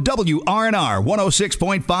Radio WRNR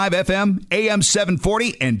 106.5 FM, AM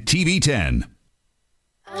 740, and TV 10.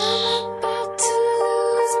 I'm about to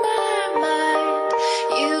lose my mind.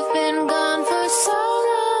 You've been gone for so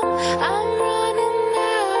long. I'm running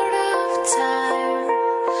out of time.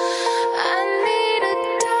 I need a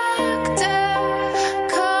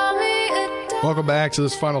doctor. Call me a doctor. Welcome back to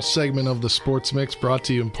this final segment of the Sports Mix, brought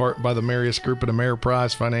to you in part by the Marius Group and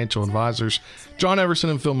Ameriprise Financial Advisors. John Everson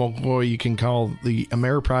and Phil McCoy. You can call the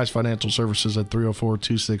Ameriprise Financial Services at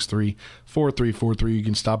 304-263-4343. You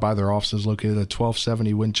can stop by their offices located at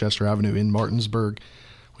 1270 Winchester Avenue in Martinsburg.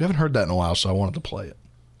 We haven't heard that in a while, so I wanted to play it.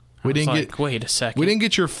 We didn't get. Wait a second. We didn't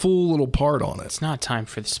get your full little part on it. It's not time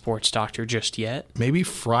for the sports doctor just yet. Maybe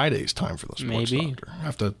Friday's time for the sports doctor. I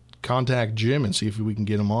have to contact Jim and see if we can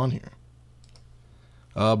get him on here.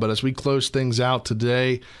 But as we close things out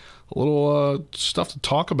today, a little stuff to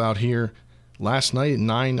talk about here. Last night at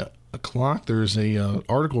 9 o'clock, there's a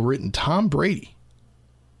article written, Tom Brady.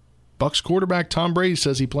 Bucs quarterback Tom Brady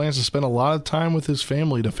says he plans to spend a lot of time with his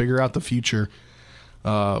family to figure out the future.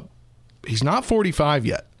 He's not 45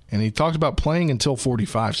 yet, and he talked about playing until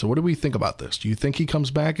 45. So what do we think about this? Do you think he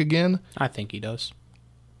comes back again? I think he does.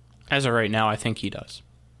 As of right now, I think he does.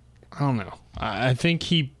 I don't know. I think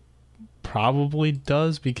he probably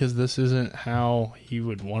does because this isn't how he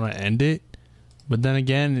would want to end it. But then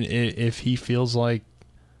again, if he feels like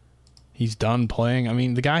he's done playing, I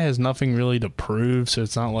mean, the guy has nothing really to prove, so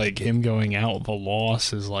it's not like him going out with a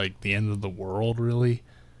loss is like the end of the world, really.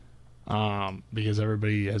 Because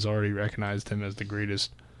everybody has already recognized him as the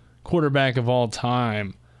greatest quarterback of all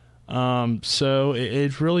time. So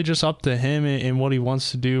it's really just up to him and what he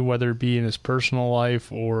wants to do, whether it be in his personal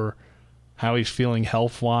life or how he's feeling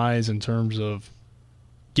health-wise in terms of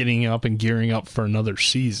getting up and gearing up for another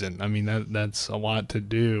season. I mean, that's a lot to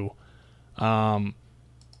do.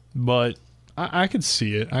 But I could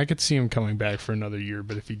see it. I could see him coming back for another year.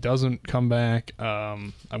 But if he doesn't come back,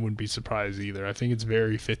 I wouldn't be surprised either. I think it's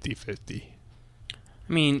very 50-50. I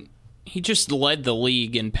mean, he just led the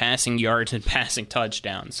league in passing yards and passing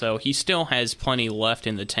touchdowns. So he still has plenty left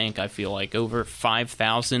in the tank, I feel like. Over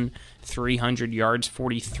 5,300 yards,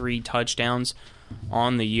 43 touchdowns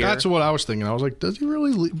on the year. That's what I was thinking. I was like, does he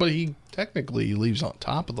really? But he technically leaves on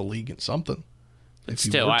top of the league in something. But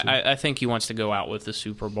still, I think he wants to go out with the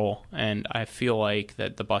Super Bowl, and I feel like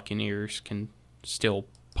that the Buccaneers can still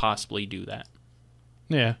possibly do that.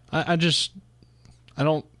 Yeah, I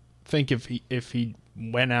don't think if he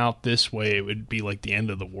went out this way, it would be like the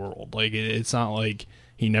end of the world. Like it's not like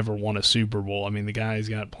he never won a Super Bowl. I mean, the guy's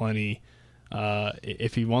got plenty.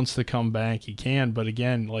 If he wants to come back, he can. But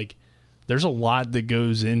again, like there's a lot that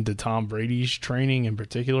goes into Tom Brady's training in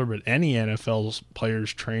particular, but any NFL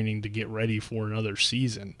player's training to get ready for another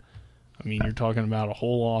season. I mean, you're talking about a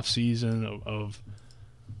whole off season of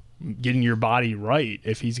getting your body right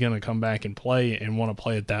if he's going to come back and play and want to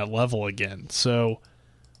play at that level again. So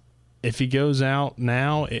if he goes out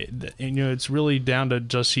now, it's really down to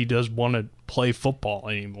just he does want to play football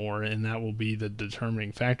anymore, and that will be the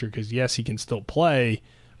determining factor because, yes, he can still play,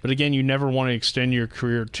 but again, you never want to extend your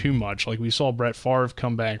career too much. Like we saw Brett Favre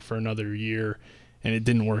come back for another year, and it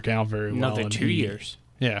didn't work out very well. Another 2 years.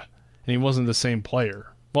 Yeah, and he wasn't the same player.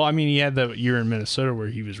 Well, I mean, he had that year in Minnesota where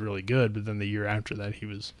he was really good, but then the year after that, he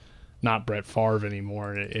was not Brett Favre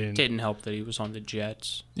anymore. It didn't help that he was on the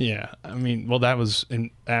Jets. Yeah, I mean, well, that was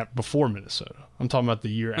before Minnesota. I'm talking about the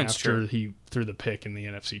year That's after true. He threw the pick in the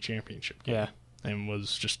NFC Championship game. Yeah. And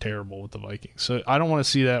was just terrible with the Vikings. So I don't want to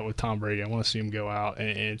see that with Tom Brady. I want to see him go out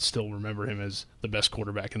and still remember him as the best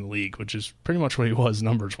quarterback in the league, which is pretty much what he was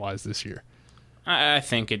numbers-wise this year. I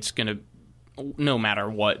think it's going to, no matter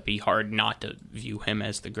what, be hard not to view him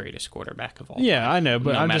as the greatest quarterback of all time. Yeah, I know,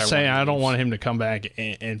 but I'm just saying I don't want want him to come back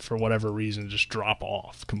and for whatever reason just drop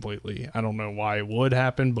off completely. I don't know why it would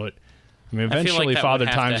happen, but I mean, eventually Father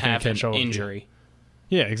Time's going to catch up with you. Injury.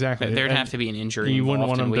 Yeah, exactly. There'd have to be an injury You wouldn't involved,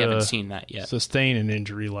 want him and we to haven't seen that yet. sustain an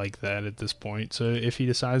injury like that at this point. So if he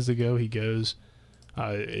decides to go, he goes.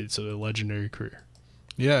 It's a legendary career.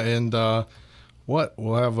 Yeah, and what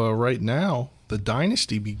we'll have right now, the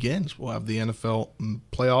dynasty begins. We'll have the NFL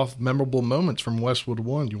playoff memorable moments from Westwood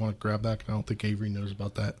One. Do you want to grab that? I don't think Avery knows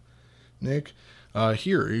about that. Nick,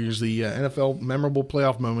 here's the NFL memorable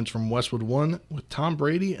playoff moments from Westwood One with Tom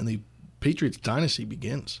Brady, and the Patriots dynasty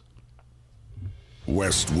begins.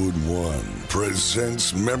 Westwood One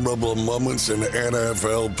presents memorable moments in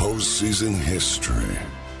NFL postseason history.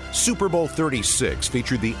 Super Bowl 36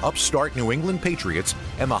 featured the upstart New England Patriots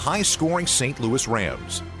and the high-scoring St. Louis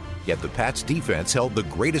Rams. Yet the Pats' defense held the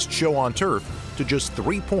greatest show on turf to just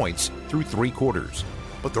 3 points through 3 quarters.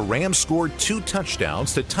 But the Rams scored 2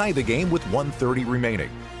 touchdowns to tie the game with 1:30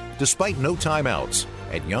 remaining. Despite no timeouts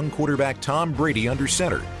and young quarterback Tom Brady under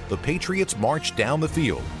center, the Patriots marched down the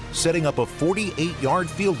field, setting up a 48-yard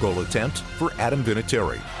field goal attempt for Adam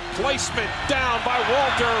Vinatieri. Placement down by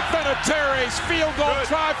Walter. Vinatieri's field goal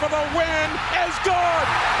try for the win is good.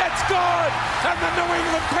 It's good. And the New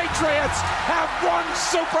England Patriots have won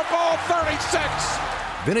Super Bowl 36.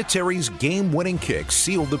 Vinatieri's game-winning kick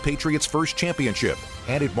sealed the Patriots' first championship,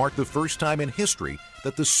 and it marked the first time in history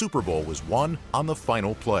that the Super Bowl was won on the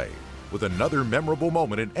final play. With another memorable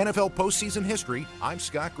moment in NFL postseason history, I'm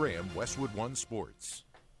Scott Graham, Westwood One Sports.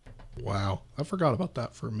 Wow. I forgot about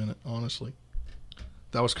that for a minute, honestly.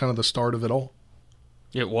 that was kind of the start of it all.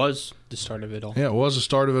 It was the start of it all. Yeah, it was the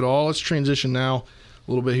start of it all. Let's transition now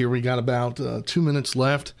a little bit here. We got about 2 minutes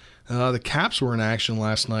left. The Caps were in action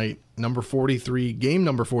last night, game number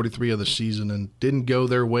 43 of the season, and didn't go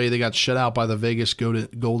their way. They got shut out by the Vegas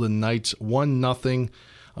Golden Knights, 1-0.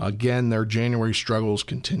 Again, their January struggles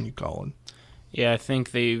continue, Colin. Yeah, I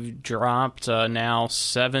think they've dropped now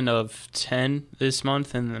 7 of 10 this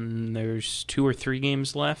month, and then there's 2 or 3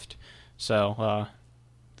 games left. So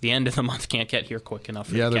the end of the month can't get here quick enough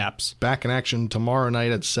for the Caps. Back in action tomorrow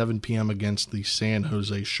night at 7 p.m. against the San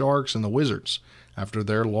Jose Sharks and the Wizards. After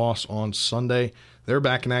their loss on Sunday, they're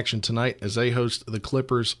back in action tonight as they host the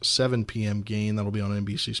Clippers 7 p.m. game. That'll be on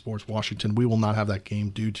NBC Sports Washington. We will not have that game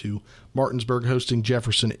due to Martinsburg hosting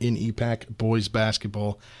Jefferson in EPAC boys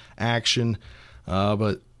basketball action.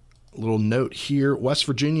 But a little note here, West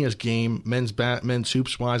Virginia's game, men's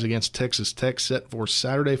hoops-wise against Texas Tech, set for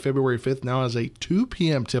Saturday, February 5th, now has a 2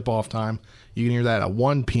 p.m. tip-off time. You can hear that at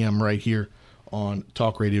 1 p.m. right here on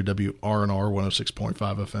Talk Radio WRNR 106.5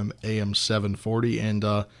 FM AM 740. And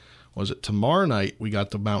was it tomorrow night we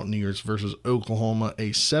got the Mountaineers versus Oklahoma,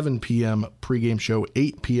 a 7 p.m. pregame show,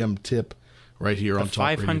 8 p.m. tip right here on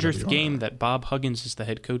Talk Radio WRNR. The 500th game that Bob Huggins is the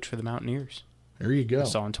head coach for the Mountaineers. There you go. I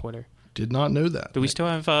saw on Twitter. Did not know that. Do we still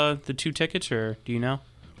have the 2 tickets, or do you know?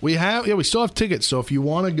 We still have tickets. So if you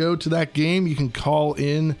want to go to that game, you can call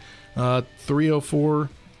in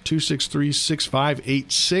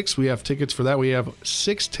 304-263-6586. We have tickets for that. We have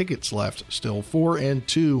 6 tickets left still, 4 and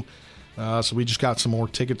 2. So we just got some more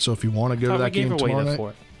tickets. So if you want to go to that game tomorrow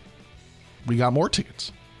night, we got more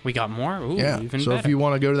tickets. We got more? Ooh, yeah. Even so better. If you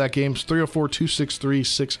want to go to that game, it's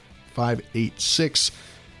 304-263-6586.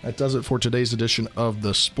 That does it for today's edition of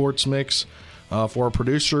the Sports Mix. For our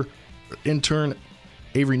producer, intern,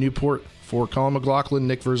 Avery Newport, for Colin McLaughlin,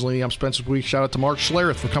 Nick Verzolini, I'm Spencer Puig. Shout out to Mark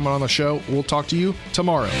Schlereth for coming on the show. We'll talk to you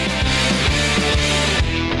tomorrow.